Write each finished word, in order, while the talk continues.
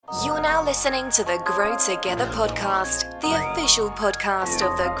now listening to the Grow Together podcast, the official podcast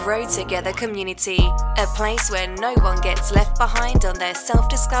of the Grow Together community, a place where no one gets left behind on their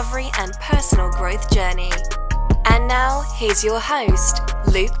self-discovery and personal growth journey. And now, here's your host,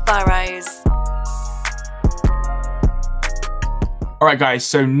 Luke Burrows. All right, guys.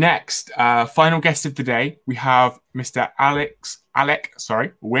 So next, final guest of the day, we have Mr. Alec,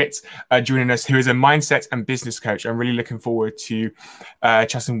 Witts, joining us, who is a mindset and business coach. I'm really looking forward to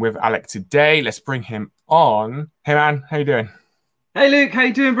chatting with Alec today. Let's bring him on. Hey, man. How you doing? Hey, Luke. How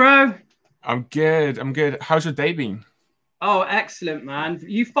you doing, bro? I'm good. How's your day been? Oh, excellent, man.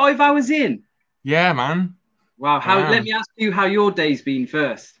 You 5 hours in? Yeah, man. Wow. Let me ask you how your day's been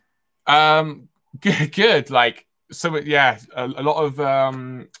first. Good. A lot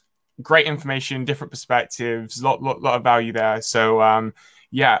of great information, different perspectives, lot of value there. So and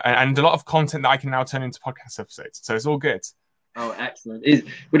a lot of content that I can now turn into podcast episodes. So it's all good. Oh, excellent.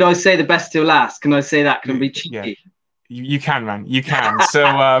 Would I say the best till last? Can I say that? Can I be cheeky? Yeah. You can, man. You can.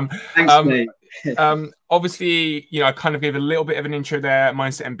 So thanks, mate. Obviously, I kind of gave a little bit of an intro there.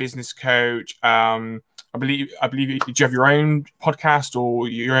 Mindset and business coach. I believe. Do you have your own podcast or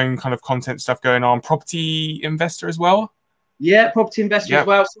your own kind of content stuff going on? Property investor as well. Yeah, property investor as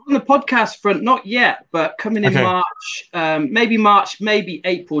well. So on the podcast front, not yet, but coming in March, maybe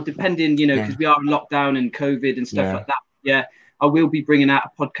April, depending, because we are in lockdown and COVID and stuff like that. Yeah, I will be bringing out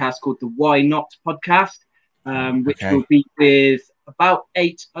a podcast called the Why Not podcast, which will be with about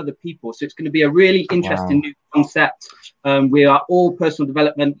 8 other people. So it's going to be a really interesting new concept. We are all personal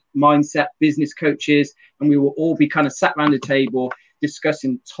development, mindset, business coaches, and we will all be kind of sat around the table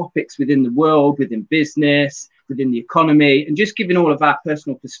discussing topics within the world, within business, within the economy, and just giving all of our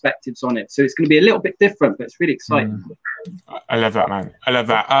personal perspectives on it. So it's going to be a little bit different, but it's really exciting. I love that, man. I love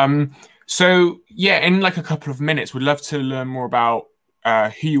that. So yeah, in like a couple of minutes, we'd love to learn more about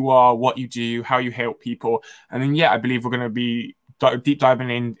who you are, what you do, how you help people. And then, I believe we're going to be deep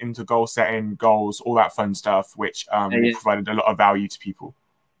diving into goal setting, goals, all that fun stuff, which will provide a lot of value to people.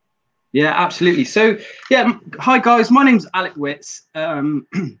 Yeah, absolutely. So hi guys, my name's Alec Witts.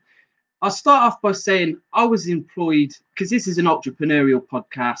 I'll start off by saying I was employed, because this is an entrepreneurial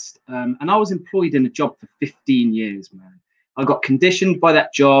podcast, and I was employed in a job for 15 years, man. I got conditioned by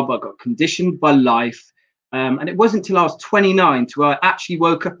that job. I got conditioned by life. And it wasn't until I was 29 till I actually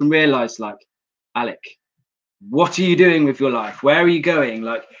woke up and realized, Alec, what are you doing with your life? Where are you going?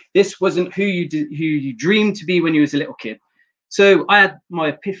 This wasn't who you dreamed to be when you was a little kid. So I had my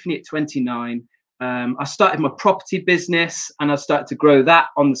epiphany at 29. I started my property business and I started to grow that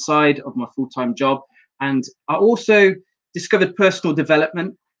on the side of my full-time job. And I also discovered personal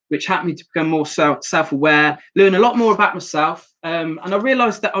development, which helped me to become more self-aware, learn a lot more about myself. And I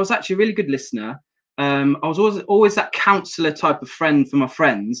realized that I was actually a really good listener. I was always that counselor type of friend for my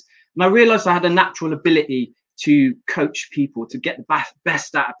friends. And I realized I had a natural ability to coach people, to get the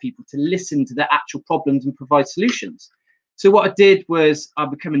best out of people, to listen to their actual problems and provide solutions. So what I did was I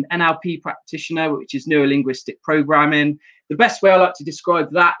became an NLP practitioner, which is neuro-linguistic programming. The best way I like to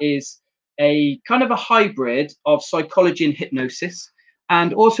describe that is a kind of a hybrid of psychology and hypnosis.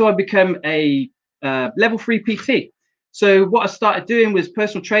 And also I became a level 3 PT. So what I started doing was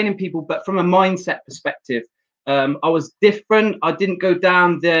personal training people, but from a mindset perspective. I was different. I didn't go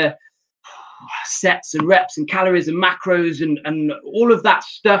down the sets and reps and calories and macros and all of that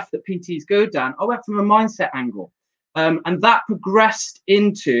stuff that PTs go down. I went from a mindset angle. And that progressed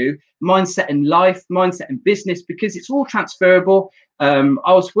into mindset in life, mindset in business, because it's all transferable.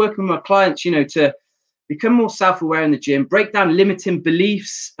 I was working with my clients, to become more self-aware in the gym, break down limiting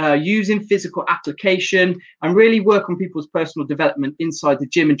beliefs, using physical application, and really work on people's personal development inside the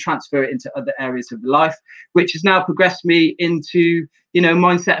gym and transfer it into other areas of life, which has now progressed me into,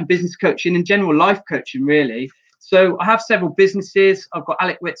 mindset and business coaching and general life coaching, really. So I have several businesses. I've got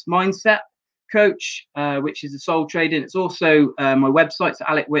Alec Witts Mindset Coach, which is a sole trader. It's also my website's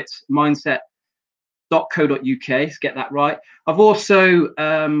alecwittsmindset.co.uk, to get that right. I've also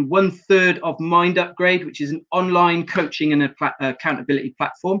 1/3 of Mind Upgrade, which is an online coaching and accountability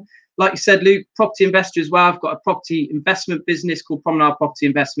platform. Like you said, Luke, property investor as well. I've got a property investment business called Promenade Property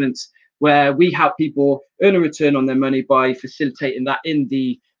Investments, where we help people earn a return on their money by facilitating that in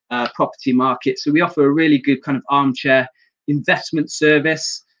the property market. So we offer a really good kind of armchair investment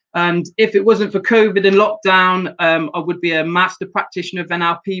service. And if it wasn't for COVID and lockdown, I would be a master practitioner of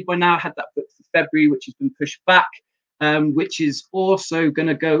NLP by now. I had that book for February, which has been pushed back, which is also going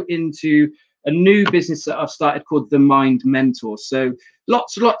to go into a new business that I've started called The Mind Mentor. So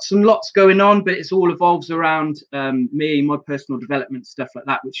lots going on, but it's all evolves around me, my personal development, stuff like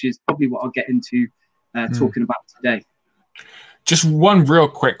that, which is probably what I'll get into talking about today. Just one real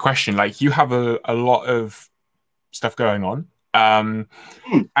quick question. Like, you have a lot of stuff going on. And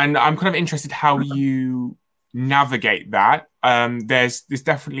I'm kind of interested how you navigate that. There's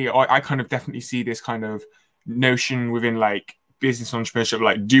definitely, I kind of definitely see this kind of notion within like business entrepreneurship,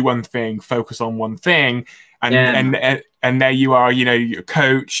 like do one thing, focus on one thing, and there you are, you know, you're a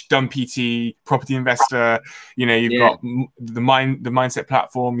coach, done PT, property investor, you know, you've got the mindset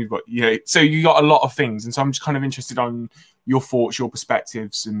platform, you've got, you know, so you got a lot of things, and so I'm just kind of interested on your thoughts, your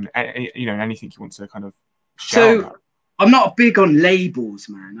perspectives, and you know, anything you want to kind of share on that. I'm not big on labels,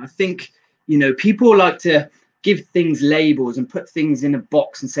 man. I think, you know, people like to give things labels and put things in a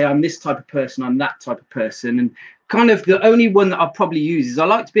box and say, I'm this type of person, I'm that type of person. And kind of the only one that I'll probably use is I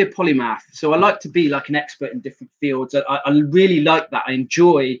like to be a polymath. So I like to be like an expert in different fields. I really like that. I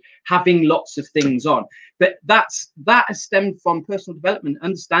enjoy having lots of things on. But that has stemmed from personal development,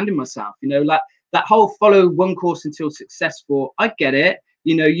 understanding myself, you know, like that whole follow one course until successful. I get it.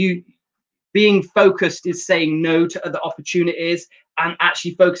 You know, being focused is saying no to other opportunities and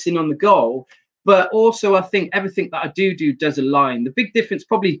actually focusing on the goal. But also, I think everything that I do does align. The big difference,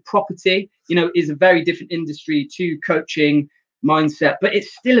 probably property, you know, is a very different industry to coaching, mindset, but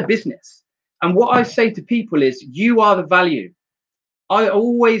it's still a business. And what I say to people is, you are the value. I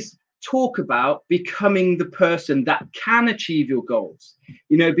always talk about becoming the person that can achieve your goals,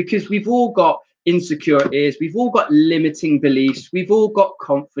 you know, because we've all got insecurities, we've all got limiting beliefs, we've all got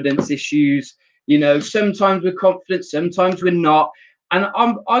confidence issues, you know, sometimes we're confident, sometimes we're not. And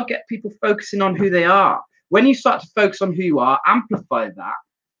I get people focusing on who they are. When you start to focus on who you are, amplify that,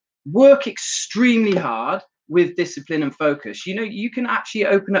 work extremely hard with discipline and focus, you know, you can actually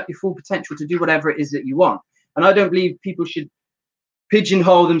open up your full potential to do whatever it is that you want. And I don't believe people should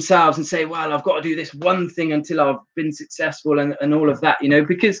pigeonhole themselves and say, well, I've got to do this one thing until I've been successful and all of that, you know,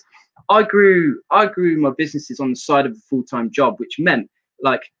 because I grew my businesses on the side of a full-time job, which meant,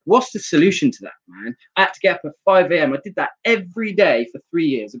 like, what's the solution to that, man? I had to get up at 5 a.m. I did that every day for 3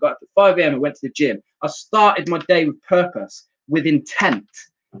 years. I got up at 5 a.m. I went to the gym. I started my day with purpose, with intent.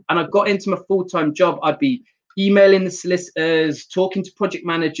 And I got into my full-time job. I'd be emailing the solicitors, talking to project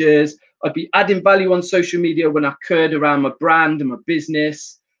managers. I'd be adding value on social media when I could around my brand and my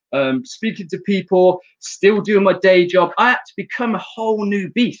business, speaking to people, still doing my day job. I had to become a whole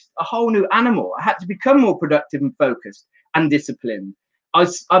new beast, a whole new animal. I had to become more productive and focused and disciplined.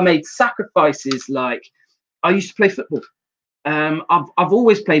 I made sacrifices. Like, I used to play football. I've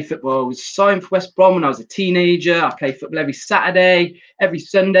always played football. I was signed for West Brom when I was a teenager. I played football every Saturday, every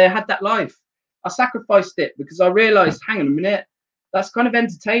Sunday. I had that life. I sacrificed it because I realized, hang on a minute, that's kind of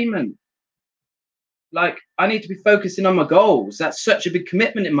entertainment. Like, I need to be focusing on my goals. That's such a big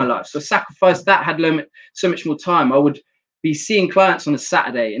commitment in my life. So I sacrificed that, had so much more time. I would be seeing clients on a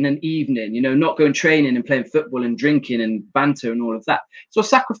Saturday in an evening, you know, not going training and playing football and drinking and banter and all of that. So I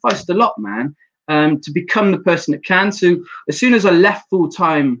sacrificed a lot, man, to become the person that can. So as soon as I left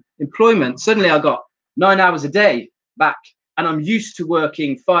full-time employment, suddenly I got 9 hours a day back, and I'm used to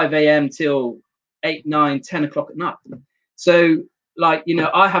working 5 a.m. till 8, 9, 10 o'clock at night. So, like, you know,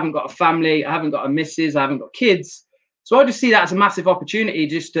 I haven't got a family, I haven't got a missus, I haven't got kids. So I just see that as a massive opportunity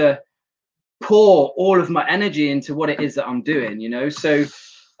just to pour all of my energy into what it is that I'm doing, you know. So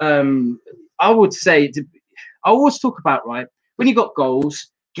I would say, I always talk about, right, when you got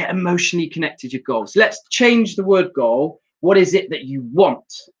goals, get emotionally connected to your goals. Let's change the word goal. What is it that you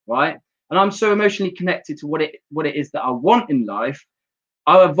want, right? And I'm so emotionally connected to what it is that I want in life.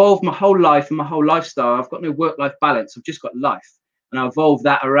 I evolved my whole life and my whole lifestyle. I've got no work-life balance. I've just got life. And I evolved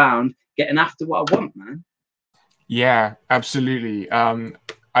that around getting after what I want, man. Yeah, absolutely.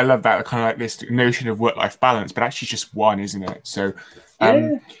 I love that, kind of like this notion of work-life balance, but actually just one, isn't it? So,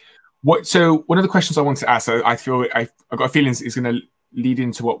 So one of the questions I wanted to ask, I feel I've got a feeling is going to lead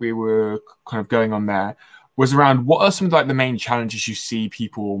into what we were kind of going on there, was around what are some of like the main challenges you see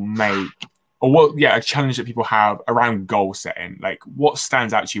people make, or a challenge that people have around goal setting. Like, what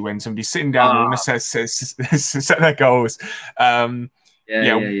stands out to you when somebody's sitting down and want to set their goals?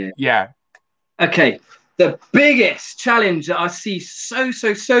 Okay. The biggest challenge that I see so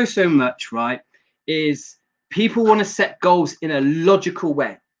much, right, is people want to set goals in a logical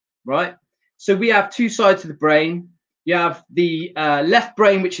way, right? So we have two sides of the brain. You have the left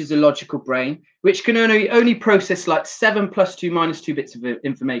brain, which is a logical brain, which can only process like 7 + 2 - 2 bits of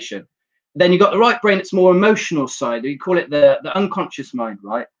information. Then you got the right brain, it's more emotional side. We call it the unconscious mind,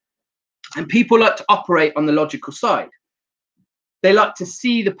 right? And people like to operate on the logical side. They like to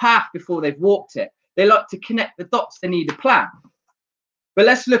see the path before they've walked it. They like to connect the dots. They need a plan. But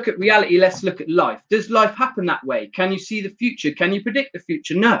let's look at reality. Let's look at life. Does life happen that way? Can you see the future? Can you predict the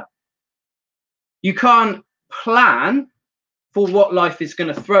future? No. You can't plan for what life is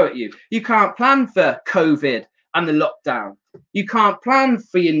going to throw at you. You can't plan for COVID and the lockdown. You can't plan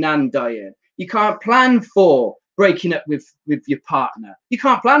for your nan dying. You can't plan for breaking up with your partner. You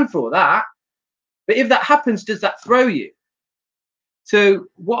can't plan for that. But if that happens, does that throw you? So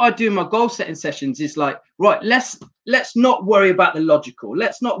what I do in my goal setting sessions is like, right, let's not worry about the logical.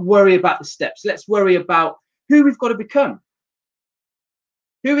 Let's not worry about the steps. Let's worry about who we've got to become.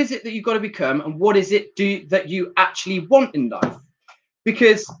 Who is it that you've got to become, and what is it that you actually want in life?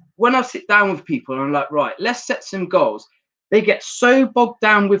 Because when I sit down with people and I'm like, right, let's set some goals, they get so bogged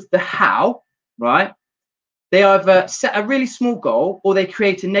down with the how, right? They either set a really small goal or they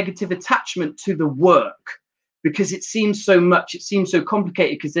create a negative attachment to the work because it seems so much, it seems so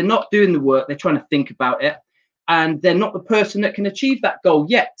complicated because they're not doing the work, they're trying to think about it, and they're not the person that can achieve that goal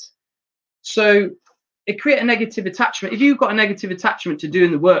yet. So it creates a negative attachment. If you've got a negative attachment to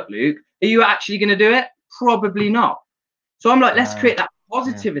doing the work, Luke, are you actually going to do it? Probably not. So I'm like, let's create that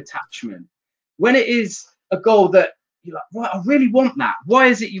positive attachment. When it is a goal that you're like, right, I really want that. Why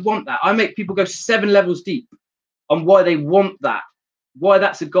is it you want that? I make people go 7 levels deep on why they want that, why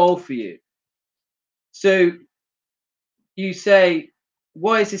that's a goal for you. So you say,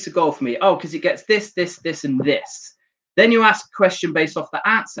 why is this a goal for me? Oh, because it gets this, this, this, and this. Then you ask a question based off the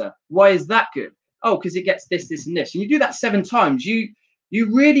answer. Why is that good? Oh, because it gets this, this, and this. And you do that 7 times. You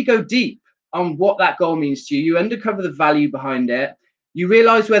really go deep on what that goal means to you. You uncover the value behind it. You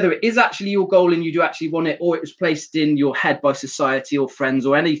realize whether it is actually your goal and you do actually want it, or it was placed in your head by society or friends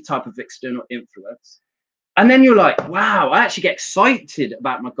or any type of external influence. And then you're like, wow, I actually get excited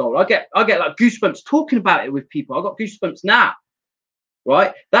about my goal. I get like goosebumps talking about it with people. I got goosebumps now,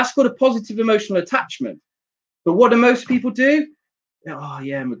 right? That's got a positive emotional attachment. But what do most people do? Oh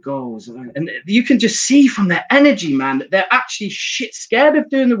yeah, my goals. And you can just see from their energy, man, that they're actually shit scared of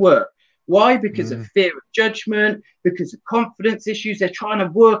doing the work. Why? Because of fear of judgment, because of confidence issues. They're trying to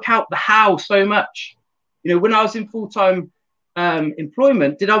work out the how so much. You know, when I was in full-time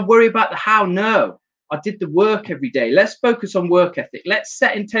employment, did I worry about the how? No, I did the work every day. Let's focus on work ethic. Let's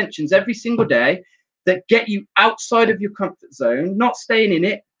set intentions every single day that get you outside of your comfort zone, not staying in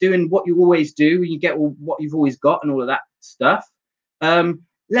it, doing what you always do, and you get what you've always got and all of that stuff.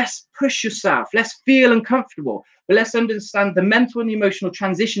 Let's push yourself. Let's feel uncomfortable, but let's understand the mental and the emotional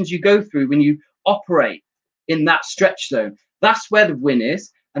transitions you go through when you operate in that stretch zone. That's where the win is,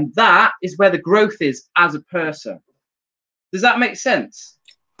 and that is where the growth is as a person. Does that make sense?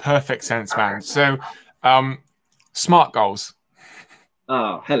 Perfect sense, man. So, SMART goals.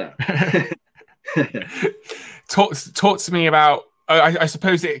 Oh, hello. Talk to me about. I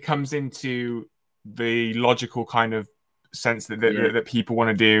suppose it comes into the logical kind of sense that people want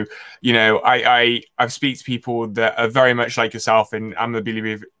to do. You know, I've speak to people that are very much like yourself, and I'm a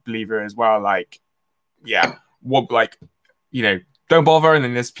believer as well. Like, yeah, what, like, you know, don't bother. And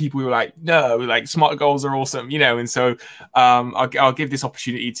then there's people who are like, no, like SMART goals are awesome, you know. And so I'll give this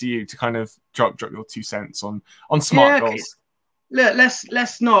opportunity to you to kind of drop your 2 cents on SMART goals. Look,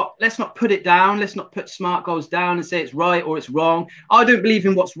 let's not put it down. Let's not put SMART goals down and say it's right or it's wrong. I don't believe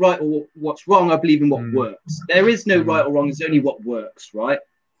in what's right or what's wrong. I believe in what works. There is no right or wrong. There's only what works, right?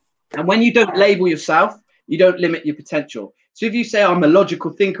 And when you don't label yourself, you don't limit your potential. So if you say I'm a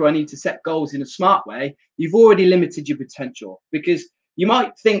logical thinker, I need to set goals in a smart way, you've already limited your potential, because you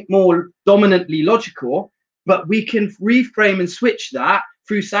might think more dominantly logical, but we can reframe and switch that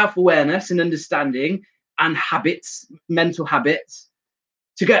through self-awareness and understanding and habits, mental habits,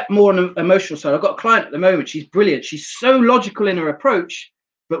 to get more on the emotional side. I've got a client at the moment. She's brilliant. She's so logical in her approach,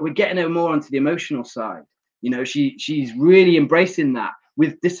 but we're getting her more onto the emotional side. You know, she's really embracing that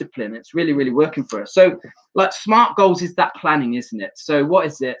with discipline. It's really, really working for her. So like SMART goals is that planning, isn't it? So what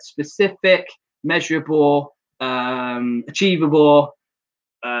is it? Specific, measurable, achievable,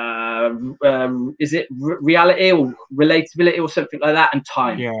 is it reality or relatability or something like that, and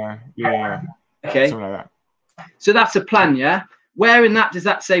time? Yeah. Okay. Something like that. So that's a plan, yeah? Where in that does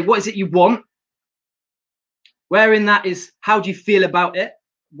that say, what is it you want? Where in that is, how do you feel about it?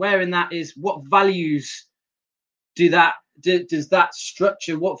 Where in that is, what values does that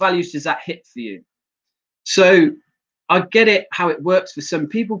structure, what values does that hit for you? So I get it, how it works for some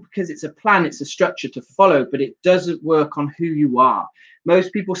people, because it's a plan, it's a structure to follow, but it doesn't work on who you are.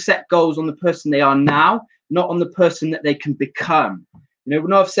 Most people set goals on the person they are now, not on the person that they can become. You know,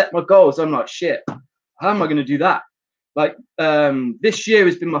 when I've set my goals, I'm like, shit, how am I going to do that? Like, this year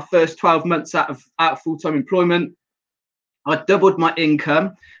has been my first 12 months out of full-time employment. I doubled my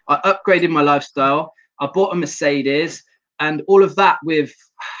income. I upgraded my lifestyle. I bought a Mercedes, and all of that with,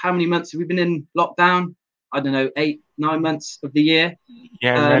 how many months have we been in lockdown? I don't know, 8-9 months of the year.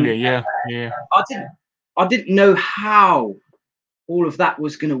 Yeah. I didn't know how all of that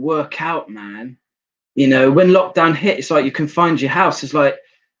was going to work out, man. You know, when lockdown hit, it's like you can find your house. It's like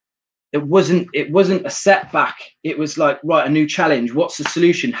it wasn't a setback. It was like, right, a new challenge. What's the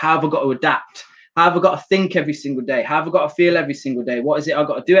solution? How have I got to adapt? How have I got to think every single day? How have I got to feel every single day? What is it I've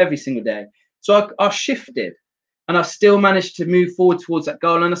got to do every single day? So I shifted, and I still managed to move forward towards that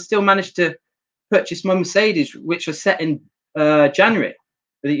goal, and I still managed to purchase my Mercedes, which was set in January.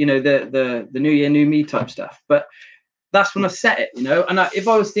 You know, the new year, new me type stuff. But that's when I set it, you know. And if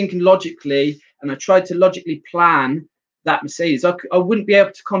I was thinking logically, and I tried to logically plan that Mercedes, I wouldn't be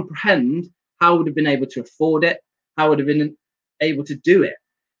able to comprehend how I would have been able to afford it, how I would have been able to do it.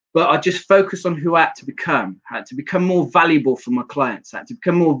 But I just focused on who I had to become. I had to become more valuable for my clients. I had to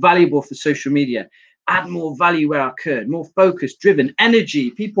become more valuable for social media, add more value where I could, more focused, driven, energy.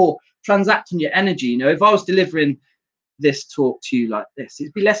 People transact on your energy. You know, if I was delivering this talk to you like this,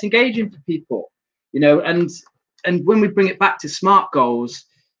 it'd be less engaging for people, you know. And when we bring it back to SMART goals,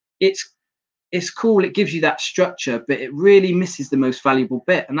 it's cool. It gives you that structure, but it really misses the most valuable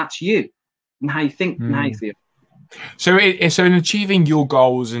bit, and that's you and how you think and how you feel. So so in achieving your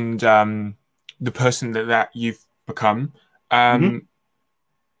goals and the person that you've become,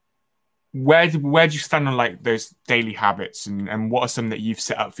 where do you stand on like those daily habits, and what are some that you've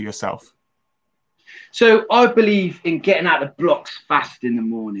set up for yourself? So I believe in getting out of blocks fast in the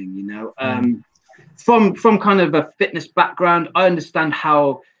morning, you know. From kind of a fitness background, I understand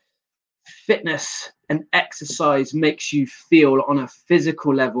how fitness and exercise makes you feel on a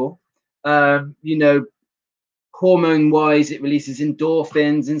physical level. You know, hormone wise, it releases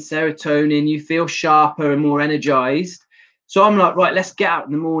endorphins and serotonin. You feel sharper and more energized. So I'm like, right, let's get out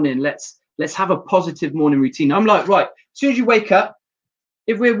in the morning. Let's have a positive morning routine. I'm like, right, as soon as you wake up,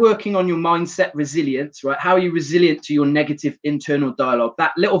 if we're working on your mindset resilience, right, how are you resilient to your negative internal dialogue,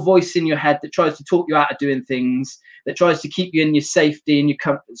 that little voice in your head that tries to talk you out of doing things, that tries to keep you in your safety and your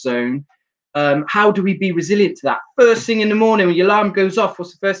comfort zone? How do we be resilient to that? First thing in the morning when your alarm goes off,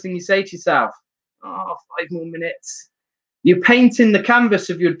 what's the first thing you say to yourself? Oh, 5 more minutes. You're painting the canvas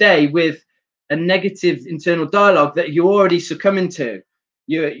of your day with a negative internal dialogue that you're already succumbing to.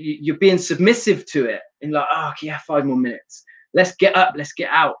 You're being submissive to it, and like, oh, yeah, 5 more minutes. Let's get up. Let's get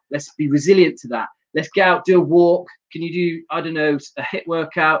out. Let's be resilient to that. Let's get out, do a walk. Can you do, I don't know, a HIIT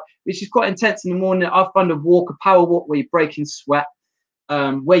workout, which is quite intense in the morning. I find a power walk where you're breaking sweat,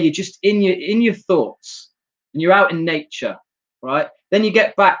 where you're just in your thoughts and you're out in nature, right? Then you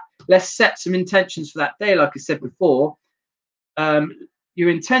get back. Let's set some intentions for that day. Like I said before, your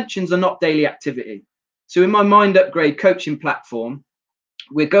intentions are not daily activity. So in my Mind Upgrade coaching platform,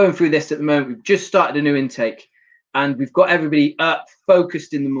 we're going through this at the moment. We've just started a new intake, and we've got everybody up,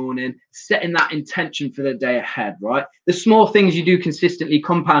 focused in the morning, setting that intention for the day ahead, right? The small things you do consistently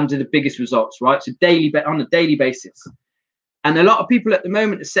compound to the biggest results, right? So on a daily basis. And a lot of people at the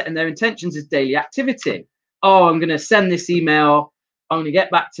moment are setting their intentions as daily activity. Oh, I'm going to send this email. I'm going to get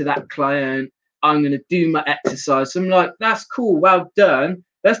back to that client. I'm going to do my exercise. So I'm like, that's cool. Well done.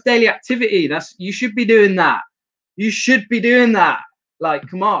 That's daily activity. You should be doing that. You should be doing that. Like,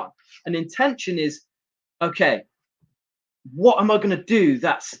 come on. An intention is, okay, what am I going to do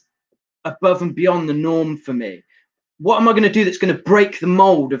that's above and beyond the norm for me? What am I going to do that's going to break the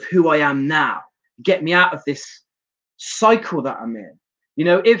mold of who I am now? Get me out of this cycle that I'm in. You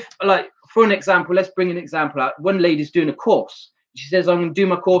know, if, like, for an example, let's bring an example out. One lady's doing a course. She says, I'm going to do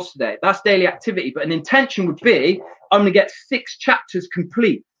my course today. That's daily activity. But an intention would be, I'm going to get 6 chapters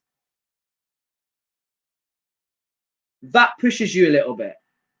complete. That pushes you a little bit.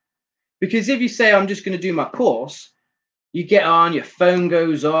 Because if you say, I'm just going to do my course, you get on, your phone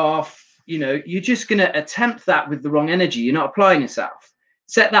goes off, you know, you're just going to attempt that with the wrong energy. You're not applying yourself.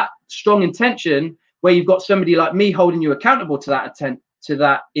 Set that strong intention where you've got somebody like me holding you accountable to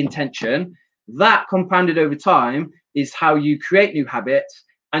that intention. That compounded over time is how you create new habits,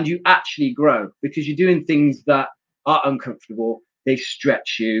 and you actually grow because you're doing things that are uncomfortable. They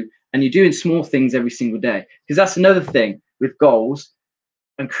stretch you, and you're doing small things every single day. Because that's another thing with goals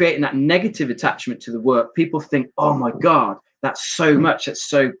and creating that negative attachment to the work. People think, oh my God, that's so much, that's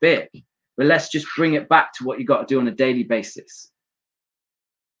so big. But let's just bring it back to what you got to do on a daily basis.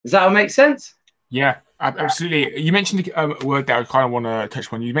 Does that all make sense? Yeah, absolutely. You mentioned a word that I kind of want to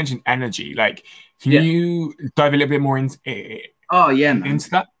touch on. You mentioned energy. Like, can you dive a little bit more into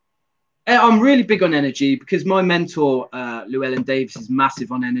that? I'm really big on energy because my mentor, Llewellyn Davis, is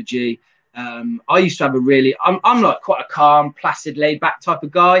massive on energy. I used to have I'm like quite a calm, placid, laid back type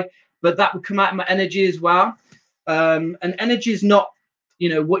of guy, but that would come out of my energy as well. And energy is not, you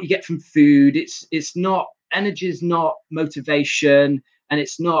know, what you get from food. Energy is not motivation. and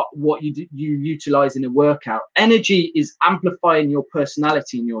it's not what you utilize in a workout. Energy is amplifying your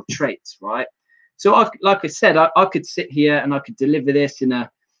personality and your traits, right? So like I said, I could sit here and I could deliver this in a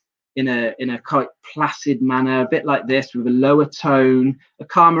quite placid manner, a bit like this, with a lower tone, a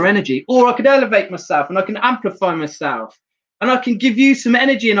calmer energy, or I could elevate myself and I can amplify myself and I can give you some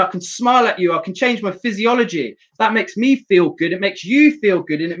energy and I can smile at you. I can change my physiology. That makes me feel good. It makes you feel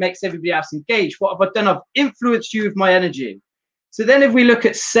good, and it makes everybody else engaged. What have I done? I've influenced you with my energy. So then if we look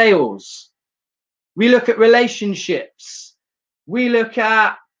at sales, we look at relationships, we look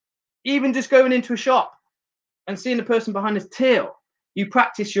at even just going into a shop and seeing the person behind the till. You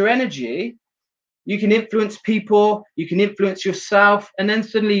practice your energy, you can influence people, you can influence yourself, and then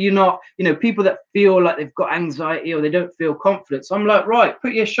suddenly you're not, people that feel like they've got anxiety or they don't feel confident. So I'm like, right,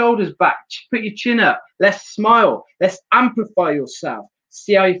 put your shoulders back, put your chin up, let's smile, let's amplify yourself,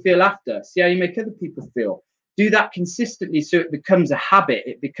 see how you feel after, see how you make other people feel. Do that consistently so it becomes a habit,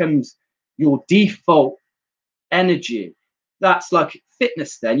 it becomes your default energy. That's like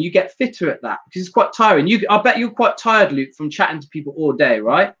fitness. Then you get fitter at that because it's quite tiring. I bet you're quite tired, Luke, from chatting to people all day,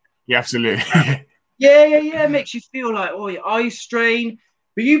 right? Yeah, absolutely. yeah. It makes you feel like, oh, your eyes strain.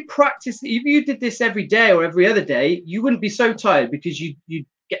 But you practice. If you did this every day or every other day, you wouldn't be so tired because you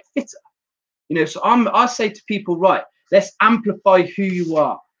get fitter. So I say to people, right, let's amplify who you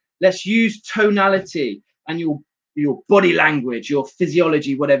are. Let's use tonality and your body language, your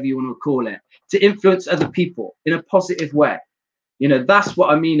physiology, whatever you want to call it, to influence other people in a positive way. That's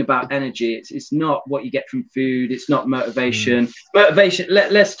what I mean about energy. It's not what you get from food. It's not motivation. Motivation.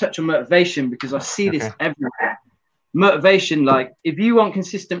 Let's touch on motivation because I see this everywhere. Motivation, like if you want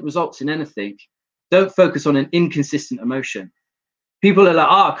consistent results in anything, don't focus on an inconsistent emotion. People are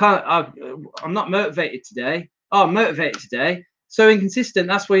like, I'm not motivated today. Oh, I'm motivated today. So inconsistent.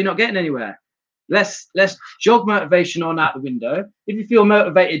 That's why you're not getting anywhere. Let's jog motivation on out the window. If you feel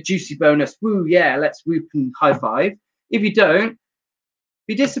motivated, juicy bonus. Woo, yeah, let's whoop and high five. If you don't,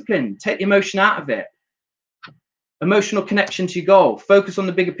 be disciplined. Take the emotion out of it. Emotional connection to your goal. Focus on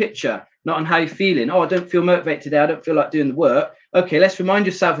the bigger picture, not on how you're feeling. Oh, I don't feel motivated today. I don't feel like doing the work. Okay, let's remind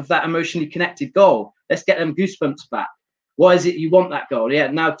yourself of that emotionally connected goal. Let's get them goosebumps back. Why is it you want that goal? Yeah,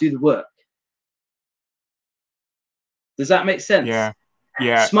 now do the work. Does that make sense? Yeah.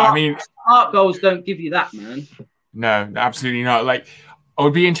 Smart goals don't give you that, man. No, absolutely not. Like, I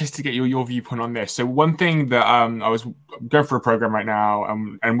would be interested to get your viewpoint on this. So one thing that I was going for a program right now,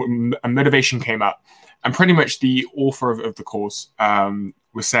 and motivation came up, and pretty much the author of the course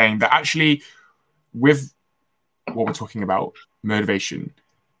was saying that actually with what we're talking about, motivation,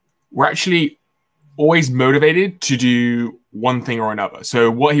 we're actually always motivated to do one thing or another. So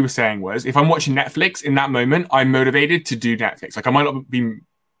what he was saying was, if I'm watching Netflix in that moment, I'm motivated to do Netflix. Like I might not be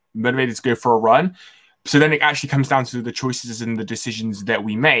motivated to go for a run. So then it actually comes down to the choices and the decisions that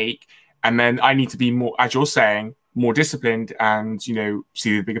we make. And then I need to be more, as you're saying, more disciplined and, see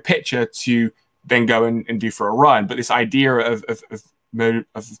the bigger picture to then go and do for a run. But this idea of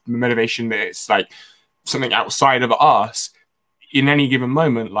motivation, that it's like something outside of us in any given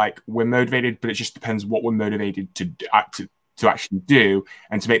moment, like we're motivated, but it just depends what we're motivated to actually do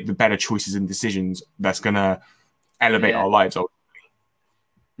and to make the better choices and decisions that's going to elevate our lives.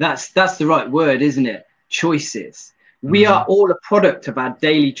 That's the right word, isn't it? Choices. We are all a product of our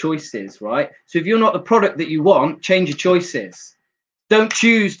daily choices, right? So if you're not the product that you want, change your choices. Don't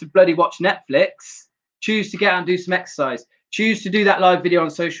choose to bloody watch Netflix. Choose to get out and do some exercise. Choose to do that live video on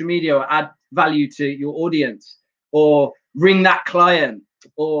social media or add value to your audience, or ring that client,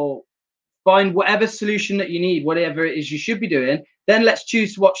 or find whatever solution that you need, whatever it is you should be doing. Then let's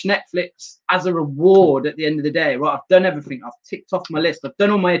choose to watch Netflix as a reward at the end of the day. Right, I've done everything. I've ticked off my list. I've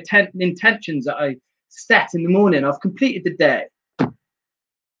done all my intentions that I set in the morning. I've completed the day.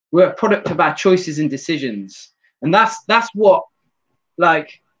 We're a product of our choices and decisions. And that's what,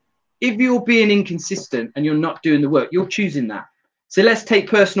 like, if you're being inconsistent and you're not doing the work, you're choosing that. So let's take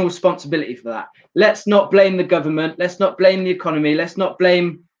personal responsibility for that. Let's not blame the government. Let's not blame the economy. Let's not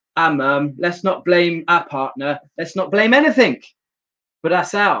blame our mum. Let's not blame our partner. Let's not blame anything but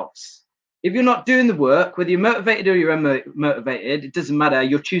ourselves. If you're not doing the work, whether you're motivated or you're unmotivated, it doesn't matter.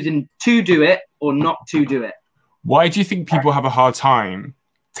 You're choosing to do it or not to do it. Why do you think people have a hard time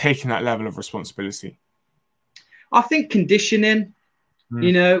taking that level of responsibility? I think conditioning,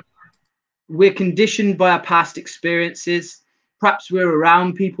 we're conditioned by our past experiences. Perhaps we're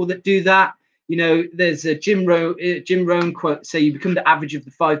around people that do that. There's a Jim Rohn quote, say you become the average of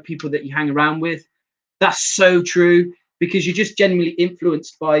the 5 people that you hang around with. That's so true, because you're just genuinely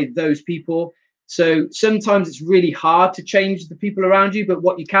influenced by those people. So sometimes it's really hard to change the people around you, but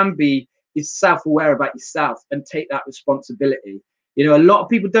what you can be is self-aware about yourself and take that responsibility. You know, a lot of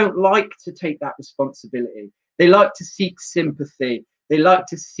people don't like to take that responsibility. They like to seek sympathy. They like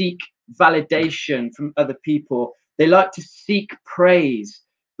to seek validation from other people. They like to seek praise.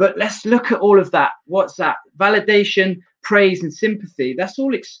 But let's look at all of that. What's that? Validation, praise, and sympathy. That's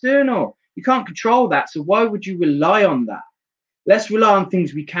all external. You can't control that. So why would you rely on that? Let's rely on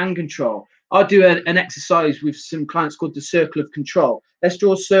things we can control. I do an exercise with some clients called the circle of control. Let's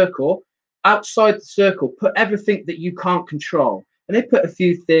draw a circle. Outside the circle, put everything that you can't control. And they put a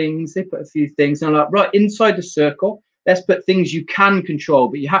few things. And I'm like, right, inside the circle, let's put things you can control,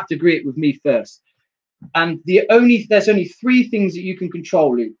 but you have to agree it with me first. And there's only 3 things that you can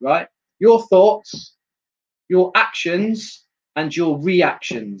control, Luke, right? Your thoughts, your actions, and your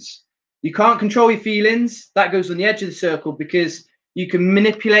reactions. You can't control your feelings. That goes on the edge of the circle, because you can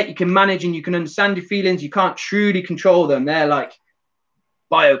manipulate, you can manage, and you can understand your feelings. You can't truly control them. They're like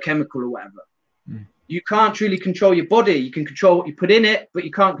biochemical or whatever. You can't truly control your body. You can control what you put in it, but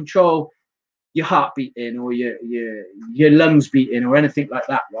you can't control your heart beating or your lungs beating or anything like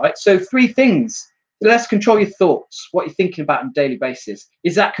that, right? So 3 things. Let's control your thoughts, what you're thinking about on a daily basis.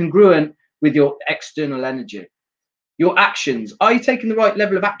 Is that congruent with your external energy? Your actions. Are you taking the right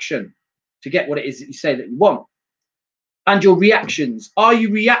level of action to get what it is that you say that you want? And your reactions. Are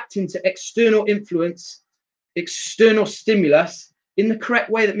you reacting to external influence, external stimulus in the correct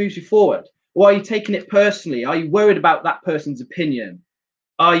way that moves you forward? Or are you taking it personally? Are you worried about that person's opinion?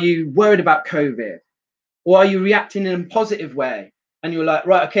 Are you worried about COVID? Or are you reacting in a positive way? And you're like,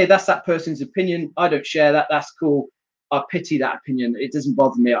 right, okay, that's that person's opinion. I don't share that. That's cool. I pity that opinion. It doesn't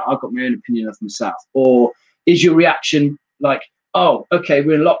bother me. I've got my own opinion of myself. Or is your reaction like, oh, okay,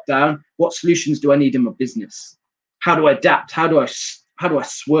 we're in lockdown. What solutions do I need in my business? How do I adapt? How do I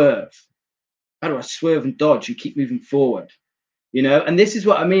swerve? How do I swerve and dodge and keep moving forward? You know, and this is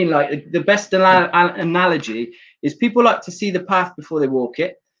what I mean. Like, the best analogy is people like to see the path before they walk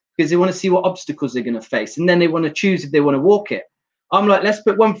it, because they want to see what obstacles they're going to face. And then they want to choose if they want to walk it. I'm like, let's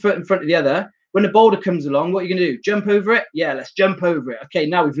put one foot in front of the other. When the boulder comes along, what are you going to do? Jump over it? Yeah, let's jump over it. Okay,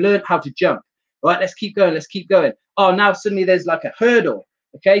 now we've learned how to jump. All right, let's keep going. Let's keep going. Oh, now suddenly there's like a hurdle.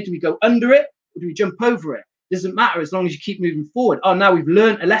 Okay, do we go under it or do we jump over it? Doesn't matter as long as you keep moving forward. Oh, now we've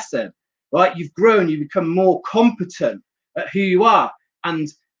learned a lesson, right? You've grown. You become more competent at who you are and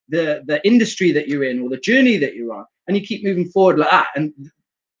the industry that you're in or the journey that you're on. And you keep moving forward like that. And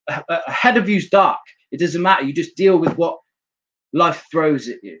ahead of you's dark. It doesn't matter. You just deal with what life throws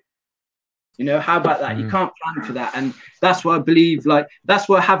at you. You know, how about that? You can't plan for that. And that's why I believe, like, that's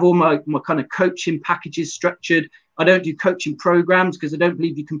why I have all my kind of coaching packages structured. I don't do coaching programs because I don't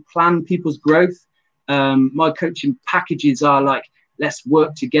believe you can plan people's growth. My coaching packages are like, let's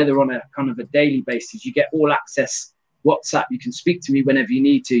work together on a kind of a daily basis. You get all access WhatsApp. You can speak to me whenever you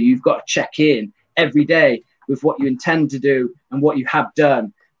need to. You've got to check in every day with what you intend to do and what you have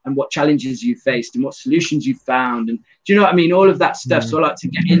done and what challenges you faced and what solutions you found. And do you know what I mean? All of that stuff. So I like to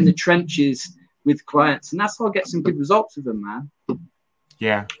get in the trenches with clients, and that's how I get some good results with them, man.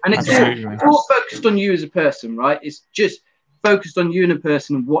 Yeah. And it's all focused on you as a person, right? It's just focused on you and a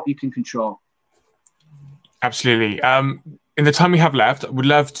person and what you can control. Absolutely. In the time we have left, I would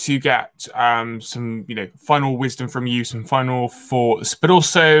love to get some, final wisdom from you, some final thoughts, but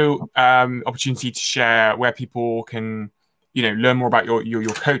also opportunity to share where people can, learn more about your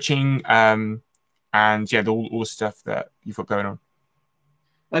coaching and all the stuff that you've got going on.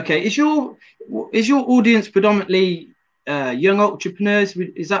 Okay. Is your audience predominantly young entrepreneurs?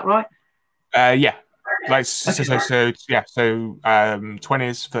 Is that right? Yeah. Like so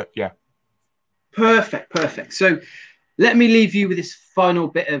 20s, but yeah. Perfect. So let me leave you with this final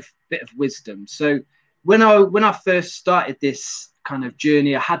bit of wisdom. So when I first started this kind of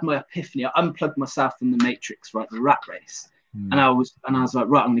journey, I had my epiphany. I unplugged myself from the matrix, right, the rat race. And I was like,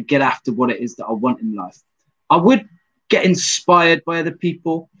 right, I'm going to get after what it is that I want in life. I would get inspired by other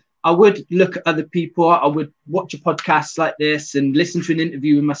people. I would look at other people. I would watch a podcast like this and listen to an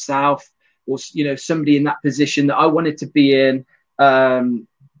interview with myself or, somebody in that position that I wanted to be in. And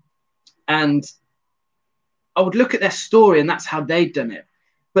I would look at their story and that's how they'd done it.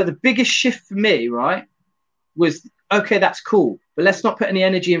 But the biggest shift for me, right, was, okay, that's cool, but let's not put any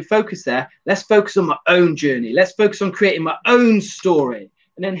energy and focus there. Let's focus on my own journey. Let's focus on creating my own story.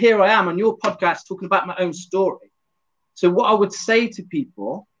 And then here I am on your podcast talking about my own story. So what I would say to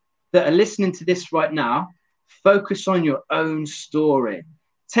people that are listening to this right now, focus on your own story.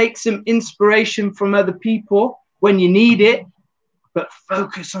 Take some inspiration from other people when you need it, but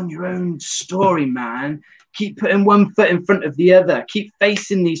focus on your own story, man. Keep putting one foot in front of the other. Keep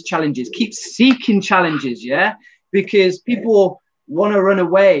facing these challenges. Keep seeking challenges, yeah? Because people want to run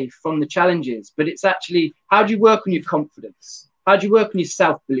away from the challenges, but it's actually, how do you work on your confidence? How do you work on your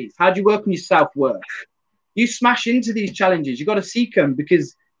self-belief? How do you work on your self-worth? You smash into these challenges. You got to seek them,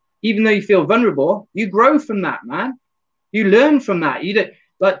 because even though you feel vulnerable, you grow from that, man. You learn from that. You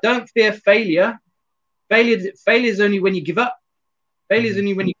don't fear failure. Failure is only when you give up. Failure is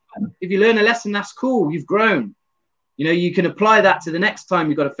only when if you learn a lesson, that's cool. You've grown. You can apply that to the next time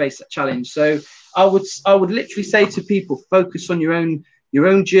you've got to face that challenge. So I would literally say to people, focus on your own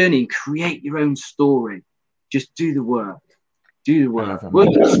journey and create your own story. Just do the work. Do the work.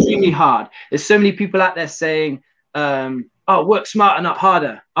 Work extremely hard. There's so many people out there saying, work smarter, not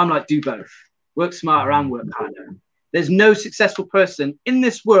harder. I'm like, do both. Work smarter and work harder. There's no successful person in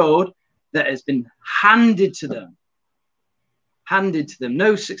this world that has been handed to them.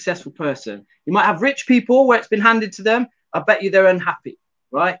 No successful person. You might have rich people where it's been handed to them. I bet you they're unhappy,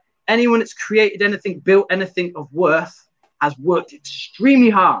 right? Anyone that's created anything, built anything of worth, has worked extremely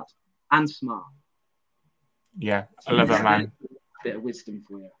hard and smart. Yeah, I love that, man. Bit of wisdom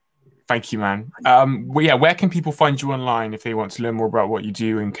for you. Thank you, man. Where can people find you online if they want to learn more about what you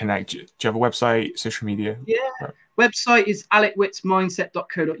do and connect? Do you have a website, social media? Yeah, website is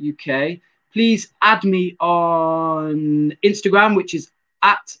alecwittsmindset.co.uk. Please add me on Instagram, which is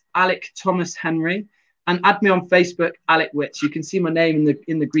at Alec Thomas Henry, and add me on Facebook, Alec Witts. You can see my name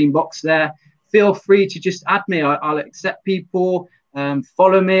in the green box there. Feel free to just add me. I'll accept people.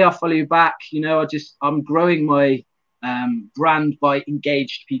 Follow me. I'll follow you back. I'm growing my brand by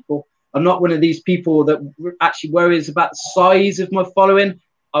engaged people. I'm not one of these people that actually worries about the size of my following.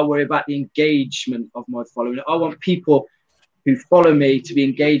 I worry about the engagement of my following. I want people who follow me to be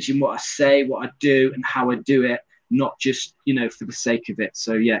engaged in what I say, what I do, and how I do it, not just, for the sake of it.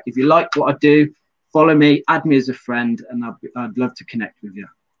 So, yeah, if you like what I do, follow me, add me as a friend, and I'd love to connect with you.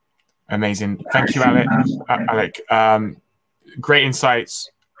 Amazing. Thank you, Alec. Great insights.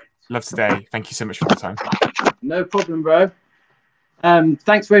 Love today. Thank you so much for the time. No problem, bro.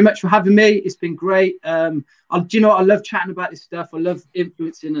 Thanks very much for having me. It's been great. I love chatting about this stuff. I love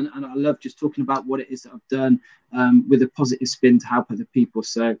influencing, and I love just talking about what it is that I've done with a positive spin to help other people.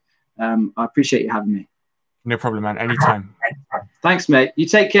 So I appreciate you having me. No problem, man. Anytime. Thanks, mate. You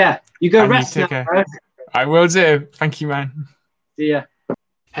take care. You go rest now, bro. I will do. Thank you, man. See ya.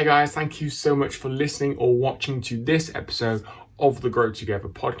 Hey guys, thank you so much for listening or watching to this episode of the Grow Together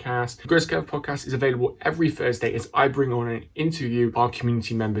podcast. The Grow Together podcast is available every Thursday as I bring on and interview our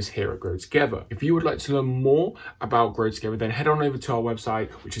community members here at Grow Together. If you would like to learn more about Grow Together, then head on over to our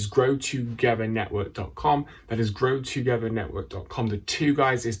website, which is growtogethernetwork.com. That is growtogethernetwork.com. The 2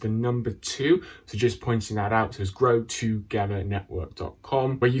 guys is the number 2. So just pointing that out. So it's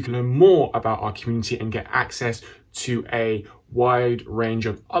growtogethernetwork.com, where you can learn more about our community and get access to a wide range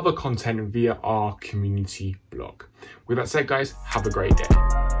of other content via our community blog. With that said, guys, have a great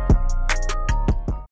day.